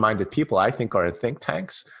disruption-minded people, I think, are in think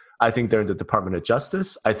tanks. I think they're in the Department of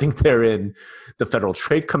Justice. I think they're in the Federal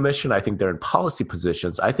Trade Commission. I think they're in policy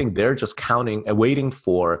positions. I think they're just counting and waiting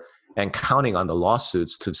for and counting on the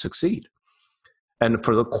lawsuits to succeed. And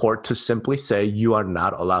for the court to simply say, you are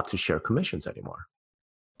not allowed to share commissions anymore.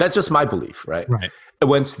 That's just my belief, right? Right. And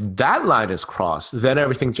once that line is crossed, then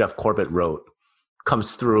everything Jeff Corbett wrote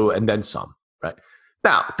comes through and then some, right?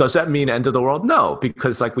 Now, does that mean end of the world? No,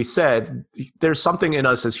 because like we said, there's something in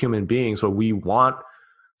us as human beings where we want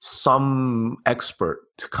some expert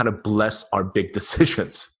to kind of bless our big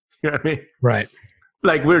decisions. You know what I mean? Right.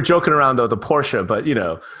 Like, we were joking around though, the Porsche, but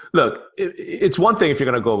look, it's one thing if you're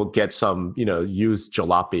going to go get some, used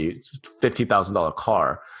jalopy, $50,000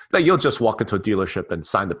 car, like you'll just walk into a dealership and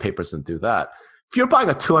sign the papers and do that. If you're buying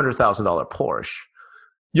a $200,000 Porsche,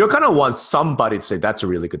 you're going to want somebody to say, that's a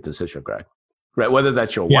really good decision, Greg, right? Whether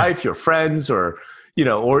that's your wife, your friends, or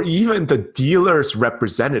even the dealer's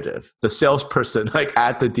representative, the salesperson like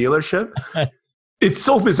at the dealership. It's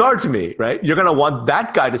so bizarre to me, right? You're going to want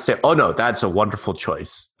that guy to say, oh no, that's a wonderful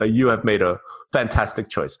choice. You have made a fantastic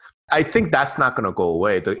choice. I think that's not going to go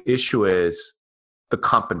away. The issue is the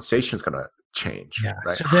compensation is going to change,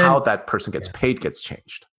 right? So then, how that person gets paid gets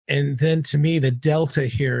changed. And then to me, the delta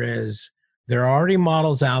here is there are already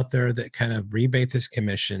models out there that kind of rebate this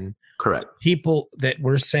commission. Correct. People that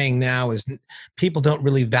we're saying now is people don't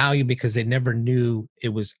really value because they never knew it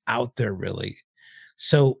was out there really.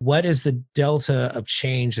 So what is the delta of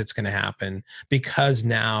change that's going to happen because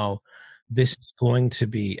now this is going to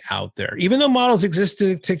be out there, even though models exist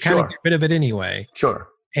to kind of get rid of it anyway. Sure.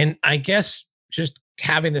 And I guess just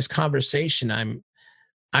having this conversation,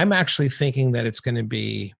 I'm actually thinking that it's going to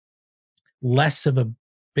be less of a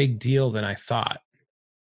big deal than I thought.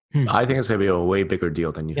 I think it's going to be a way bigger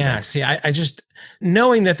deal than you think. Yeah, see, I just,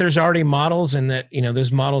 knowing that there's already models and that,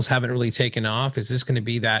 those models haven't really taken off, is this going to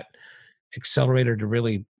be that accelerator to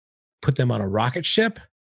really put them on a rocket ship?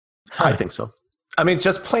 I think so. I mean,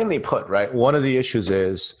 just plainly put, right? One of the issues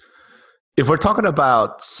is, if we're talking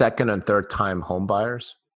about second and third time home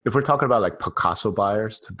buyers, if we're talking about like Picasso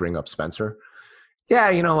buyers, to bring up Spencer, yeah,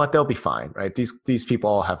 you know what? They'll be fine, right? These people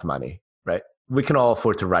all have money, right? We can all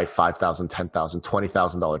afford to write $5,000, $10,000,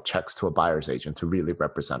 $20,000 checks to a buyer's agent to really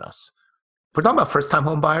represent us. If we're talking about first-time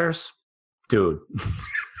home buyers, dude,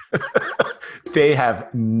 they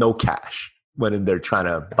have no cash when they're trying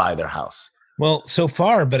to buy their house. Well, so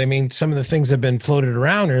far, but I mean, some of the things that have been floated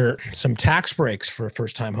around are some tax breaks for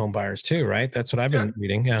first-time home buyers too, right? That's what I've been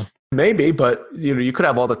reading, yeah. Maybe, but you could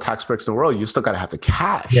have all the tax breaks in the world. You still got to have the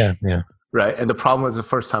cash. Yeah, yeah. Right. And the problem with a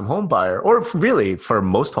first-time home buyer, or really for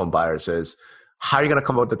most home buyers, is how are you going to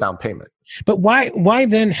come up with the down payment? But why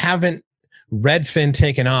then haven't Redfin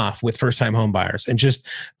taken off with first-time home buyers and just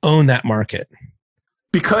own that market?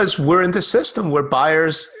 Because we're in the system where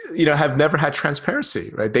buyers, have never had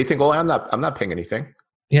transparency, right? They think, oh, I'm not paying anything.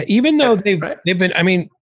 Yeah, even though they've been, I mean,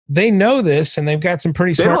 they know this and they've got some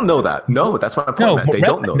pretty smart. They don't know that. No, that's my point. No, They Redfin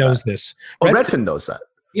don't know knows that. this. Redfin knows that.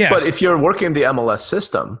 Yeah. But if you're working in the MLS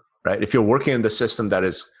system, right? If you're working in the system that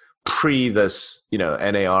is pre this,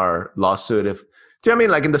 NAR lawsuit, do you know what I mean?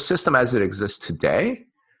 Like in the system as it exists today,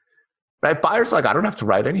 right? Buyers I don't have to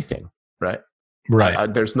write anything, right? Right. I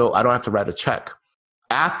don't have to write a check.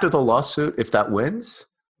 After the lawsuit, if that wins,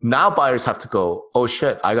 now buyers have to go, oh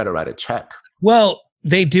shit, I got to write a check. Well,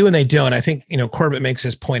 they do and they don't. I think, Corbett makes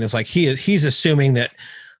his point is like he's assuming that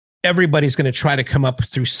everybody's going to try to come up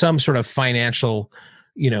through some sort of financial,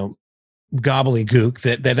 gobbledygook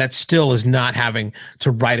that still is not having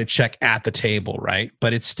to write a check at the table, right?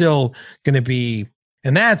 But it's still going to be,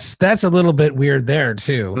 and that's a little bit weird there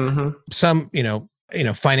too. Mm-hmm. Some,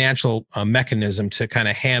 financial mechanism to kind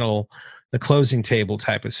of handle the closing table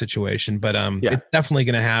type of situation. But it's definitely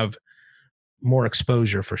going to have more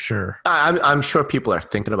exposure for sure. I'm sure people are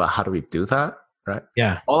thinking about how do we do that, right?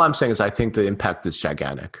 Yeah. All I'm saying is I think the impact is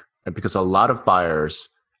gigantic, right? Because a lot of buyers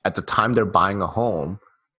at the time they're buying a home,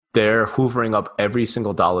 they're hoovering up every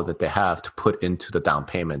single dollar that they have to put into the down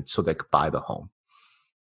payment so they could buy the home.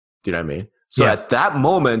 Do you know what I mean? So at that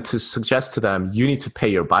moment, to suggest to them, you need to pay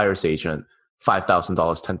your buyer's agent $5,000,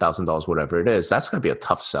 $10,000, whatever it is, that's going to be a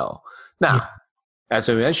tough sell. Now, as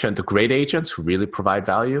I mentioned, the great agents who really provide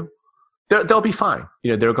value, they'll be fine.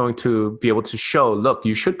 They're going to be able to show, look,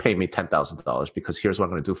 you should pay me $10,000 because here's what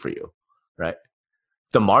I'm going to do for you, right?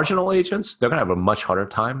 The marginal agents, they're going to have a much harder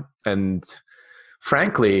time. And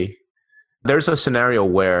frankly, there's a scenario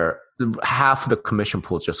where half of the commission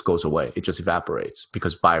pool just goes away. It just evaporates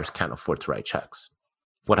because buyers can't afford to write checks.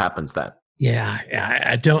 What happens then? Yeah,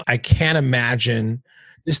 I can't imagine.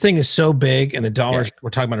 This thing is so big and the dollars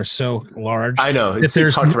we're talking about are so large. I know. It's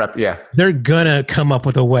hard to wrap. Yeah. They're going to come up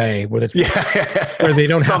with a way where where they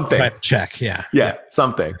don't have to write a check. Yeah. Yeah,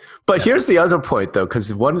 something. But here's the other point though,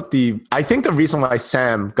 because I think the reason why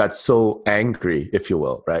Sam got so angry, if you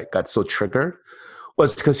will, right, got so triggered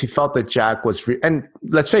was because he felt that Jack was, and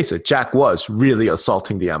let's face it, Jack was really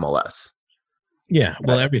assaulting the MLS. Yeah,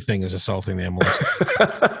 well, everything is assaulting the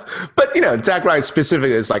MLS. But, Jack Ryan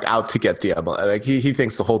specifically is out to get the MLS. Like he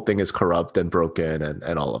thinks the whole thing is corrupt and broken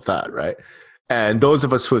and all of that, right? And those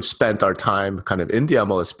of us who have spent our time kind of in the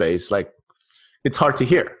MLS space, it's hard to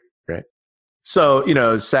hear, right?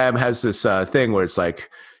 So, Sam has this thing where it's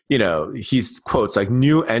he's quotes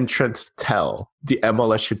new entrant tell the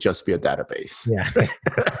MLS should just be a database. Yeah.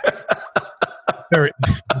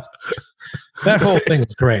 That whole thing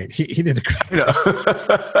was great. He did a great.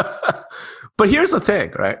 But here's the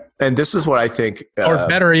thing, right? And this is what I think, or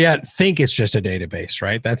better yet, think it's just a database,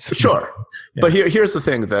 right? That's sure. Yeah. But here's the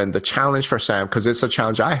thing. Then the challenge for Sam, because it's a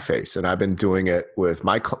challenge I face, and I've been doing it with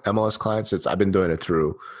my MLS clients. I've been doing it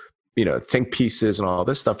through, think pieces and all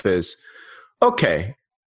this stuff. Is okay.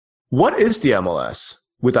 What is the MLS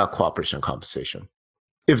without cooperation and compensation?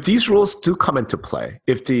 If these rules do come into play,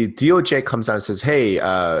 if the DOJ comes out and says, hey,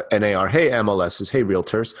 NAR, hey, MLS, says, hey,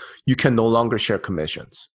 realtors, you can no longer share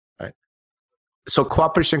commissions, right? So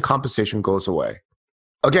cooperation and compensation goes away.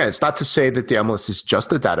 Again, it's not to say that the MLS is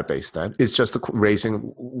just a database then. It's just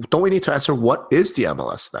raising, don't we need to answer what is the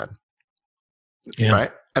MLS then? Yeah.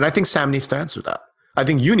 Right? And I think Sam needs to answer that. I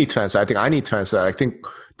think you need to answer. I think I need to answer that. I think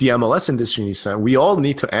the MLS industry needs to answer. We all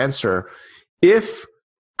need to answer if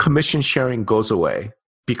commission sharing goes away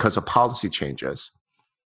because of policy changes,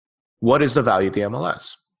 what is the value of the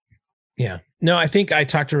MLS? Yeah. No, I think I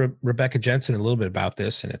talked to Rebecca Jensen a little bit about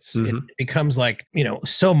this, and it becomes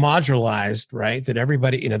so modularized, right? That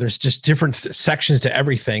everybody, there's just different sections to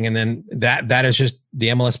everything. And then that is just, the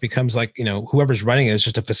MLS becomes whoever's running it is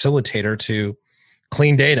just a facilitator to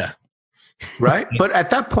clean data. Right. But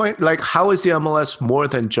at that point, how is the MLS more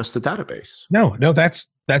than just a database? No, that's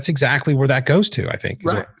exactly where that goes to, I think,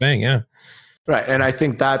 is what I'm saying. Yeah. Right. And I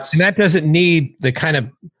think that doesn't need the kind of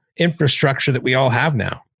infrastructure that we all have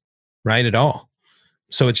now, right? At all.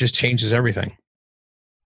 So it just changes everything.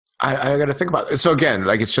 I got to think about it. So again,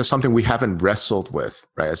 it's just something we haven't wrestled with,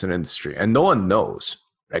 right, as an industry. And no one knows,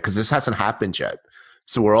 right? Because this hasn't happened yet.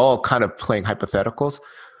 So we're all kind of playing hypotheticals.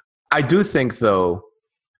 I do think, though,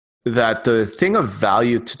 that the thing of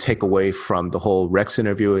value to take away from the whole Rex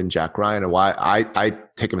interview and Jack Ryan, and why I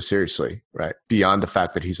take him seriously, right, beyond the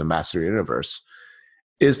fact that he's a master of the universe,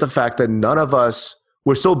 is the fact that none of us,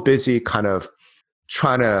 we're so busy kind of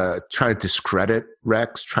trying to discredit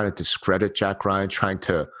Rex, trying to discredit Jack Ryan, trying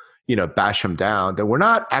to, bash him down, that we're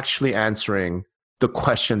not actually answering the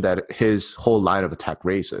question that his whole line of attack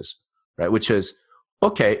raises, right? Which is,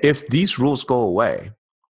 okay, if these rules go away,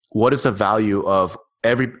 what is the value of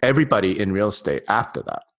everybody in real estate after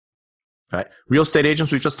that, right? Real estate agents,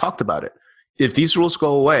 we've just talked about it. If these rules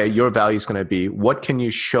go away, your value is going to be, what can you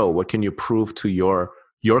show? What can you prove to your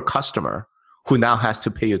customer who now has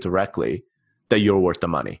to pay you directly that you're worth the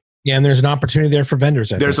money? Yeah, and there's an opportunity there for vendors.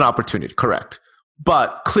 There's an opportunity, correct.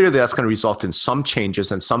 But clearly that's going to result in some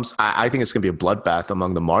changes and I think it's going to be a bloodbath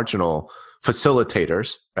among the marginal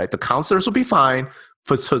facilitators, right? The counselors will be fine.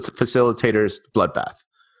 Facilitators, bloodbath.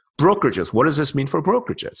 Brokerages, what does this mean for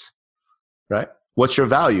brokerages, right? What's your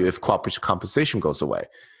value if cooperative compensation goes away?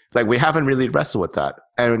 Like, we haven't really wrestled with that.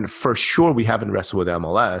 And for sure, we haven't wrestled with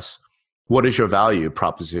MLS. What is your value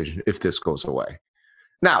proposition if this goes away?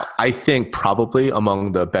 Now, I think probably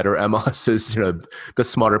among the better MLSs, the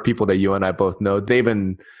smarter people that you and I both know, they've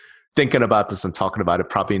been thinking about this and talking about it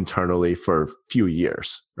probably internally for a few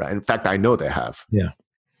years, right? In fact, I know they have. Yeah.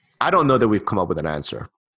 I don't know that we've come up with an answer,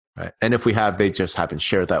 right? And if we have, they just haven't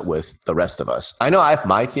shared that with the rest of us. I know I have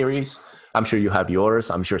my theories. I'm sure you have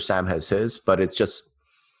yours. I'm sure Sam has his, but it's just,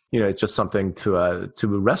 it's just something to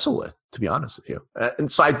wrestle with, to be honest with you.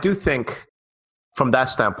 And so I do think, from that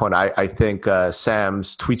standpoint, I think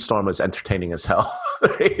Sam's tweet storm was entertaining as hell.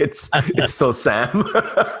 It's so Sam.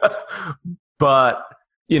 But,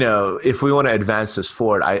 if we want to advance this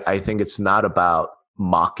forward, I think it's not about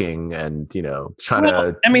mocking and, trying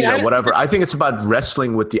whatever. I think it's about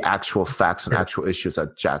wrestling with the actual facts and actual issues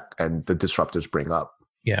that Jack and the disruptors bring up.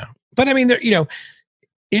 Yeah. But I mean, it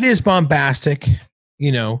is bombastic.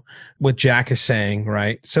 What Jack is saying,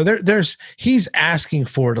 right? So he's asking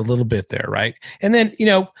for it a little bit there, right? And then,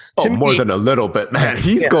 more than a little bit, man.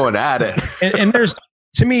 He's going at it. and there's,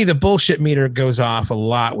 to me, the bullshit meter goes off a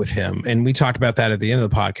lot with him. And we talked about that at the end of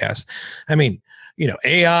the podcast. I mean,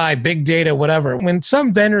 AI, big data, whatever. When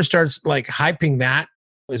some vendor starts like hyping that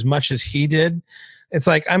as much as he did, it's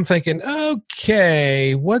like, I'm thinking,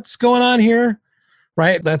 okay, what's going on here?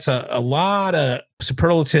 Right? That's a lot of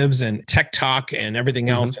superlatives and tech talk and everything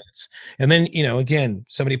else. Mm-hmm. And then, again,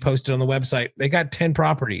 somebody posted on the website, they got 10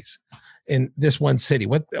 properties in this one city.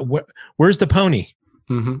 Where's the pony?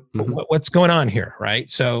 Mm-hmm. Mm-hmm. What's going on here? Right.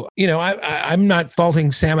 So, I'm not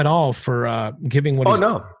faulting Sam at all for giving what he's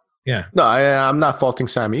no. Yeah. No, I'm not faulting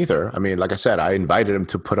Sam either. I mean, like I said, I invited him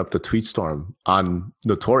to put up the tweet storm on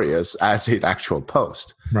Notorious as an actual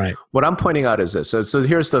post. Right. What I'm pointing out is this. So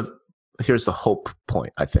here's the hope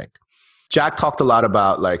point, I think. Jack talked a lot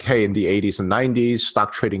about like, hey, in the 80s and 90s,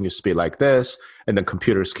 stock trading used to be like this. And then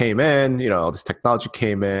computers came in, all this technology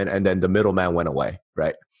came in, and then the middleman went away,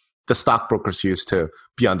 right? The stockbrokers used to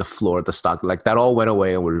be on the floor of the stock, like that all went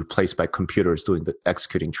away and were replaced by computers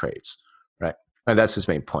executing trades, right? And that's his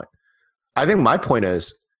main point. I think my point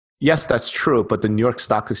is, yes, that's true, but the New York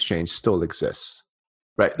Stock Exchange still exists.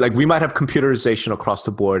 Right. Like, we might have computerization across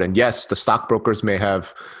the board. And yes, the stockbrokers may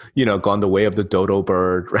have, gone the way of the dodo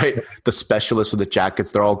bird, right? The specialists with the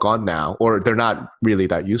jackets, they're all gone now, or they're not really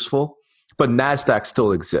that useful. But NASDAQ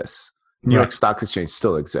still exists. New York Stock Exchange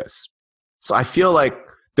still exists. So I feel like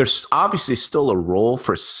there's obviously still a role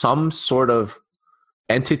for some sort of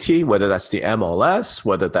entity, whether that's the MLS,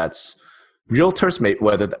 whether that's realtors,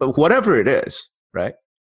 whatever it is, right?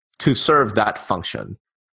 To serve that function.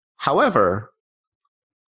 However,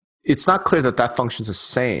 it's not clear that functions the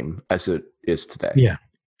same as it is today. Yeah,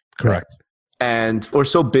 correct. Right? And we're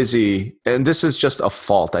so busy, and this is just a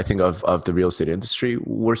fault, I think, of the real estate industry.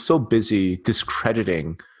 We're so busy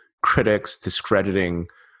discrediting critics, discrediting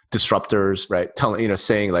disruptors, right?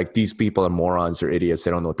 Saying like, these people are morons or idiots.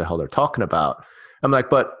 They don't know what the hell they're talking about. I'm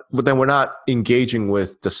like, but then we're not engaging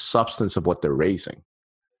with the substance of what they're raising.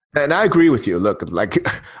 And I agree with you. Look, like,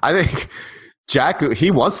 I think Jack,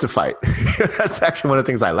 he wants to fight. That's actually one of the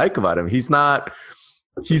things I like about him. He's not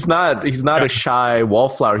a shy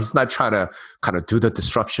wallflower. He's not trying to kind of do the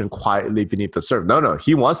disruption quietly beneath the surface. No,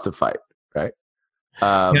 he wants to fight, right?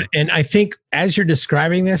 And I think as you're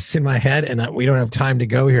describing this in my head, and we don't have time to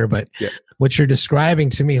go here, but what you're describing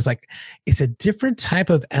to me is like, it's a different type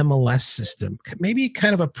of MLS system, maybe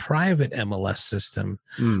kind of a private MLS system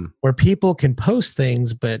where people can post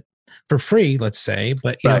things, but for free, let's say,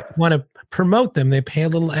 but you want to promote them, they pay a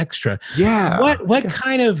little extra. Yeah. What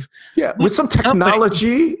kind of with some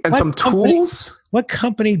technology and some tools? What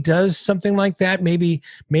company does something like that? Maybe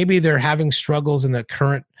they're having struggles in the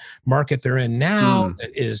current market they're in now that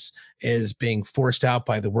is being forced out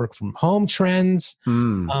by the work from home trends.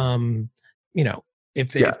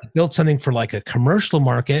 if they built something for like a commercial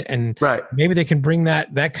market, and maybe they can bring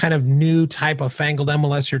that kind of new type of fangled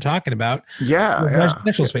MLS you're talking about.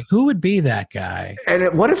 Residential space. Who would be that guy?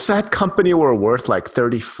 And what if that company were worth like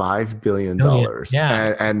 $35 billion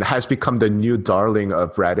and has become the new darling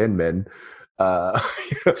of Brad Inman? Who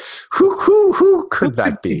could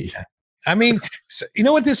that be? I mean, you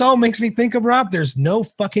know what this all makes me think of, Rob? There's no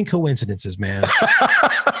fucking coincidences, man.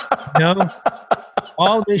 No.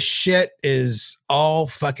 All this shit is all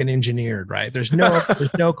fucking engineered, right? There's no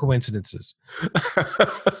coincidences.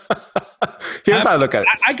 Here's how I look at it.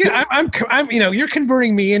 I'm you're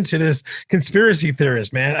converting me into this conspiracy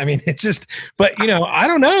theorist, man. I mean, it's just, but I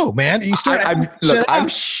don't know, man. You start.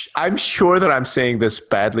 I'm sure that I'm saying this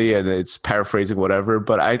badly and it's paraphrasing whatever,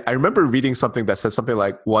 but I remember reading something that says something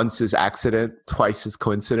like once is accident, twice is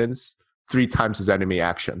coincidence, 3 times is enemy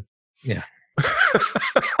action. Yeah.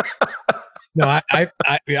 No,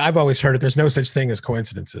 I've always heard it. There's no such thing as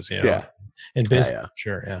coincidences. Yeah. In business,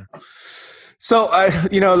 sure. Yeah. So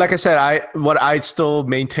like I said, I still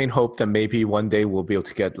maintain hope that maybe one day we'll be able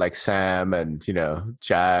to get like Sam and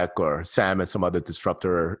Jack or Sam and some other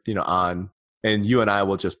disruptor on, and you and I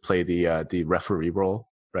will just play the referee role,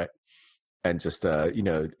 right? And just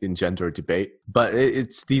engender a debate. But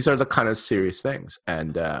these are the kind of serious things,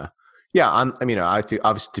 and I think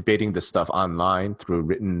obviously debating this stuff online through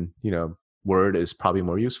written word is probably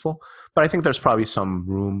more useful, but I think there's probably some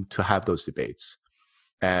room to have those debates.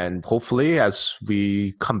 And hopefully as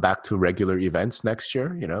we come back to regular events next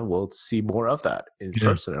year, we'll see more of that in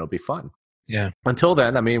person. It'll be fun. Yeah. Until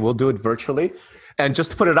then, we'll do it virtually. And just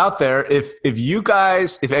to put it out there, if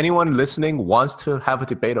anyone listening wants to have a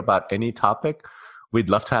debate about any topic, we'd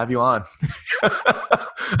love to have you on.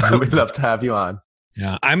 We'd love to have you on.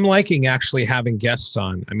 Yeah, I'm liking actually having guests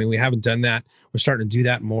on. I mean, we haven't done that. We're starting to do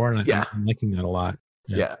that more, and I'm liking that a lot.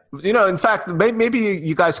 Yeah. In fact, maybe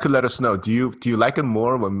you guys could let us know. Do you like it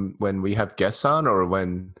more when we have guests on, or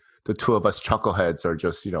when the two of us chuckleheads are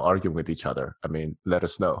just arguing with each other? I mean, let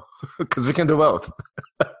us know, because we can do both.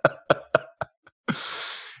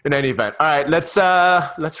 In any event, all right. Let's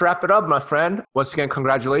wrap it up, my friend. Once again,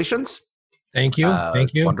 congratulations. Thank you.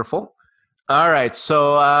 Thank you. Wonderful. All right.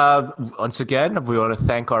 So once again, we want to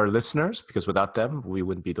thank our listeners, because without them, we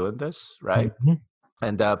wouldn't be doing this, right? Mm-hmm.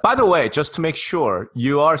 And by the way, just to make sure,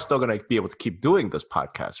 you are still going to be able to keep doing this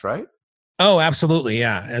podcast, right? Oh, absolutely.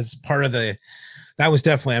 Yeah. As part of that was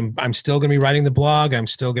definitely, I'm still going to be writing the blog. I'm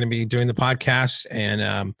still going to be doing the podcast,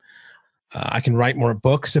 and I can write more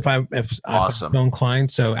books if I'm so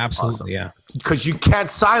inclined. So absolutely. Awesome. Yeah. Because you can't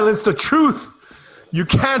silence the truth. You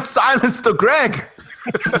can't silence the Greg.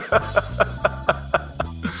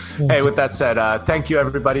 Hey, with that said, thank you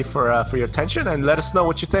everybody for your attention, and let us know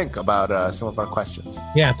what you think about some of our questions.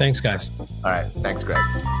 Yeah, thanks guys. All right, thanks Greg.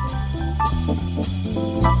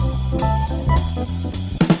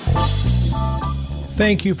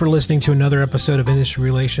 Thank you for listening to another episode of Industry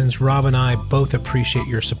Relations. Rob and I both appreciate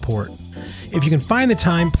your support. If you can find the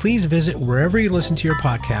time, please visit wherever you listen to your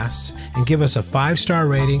podcasts and give us a 5-star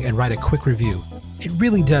rating and write a quick review. It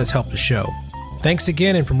really does help the show. Thanks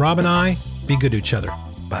again, and from Rob and I, be good to each other.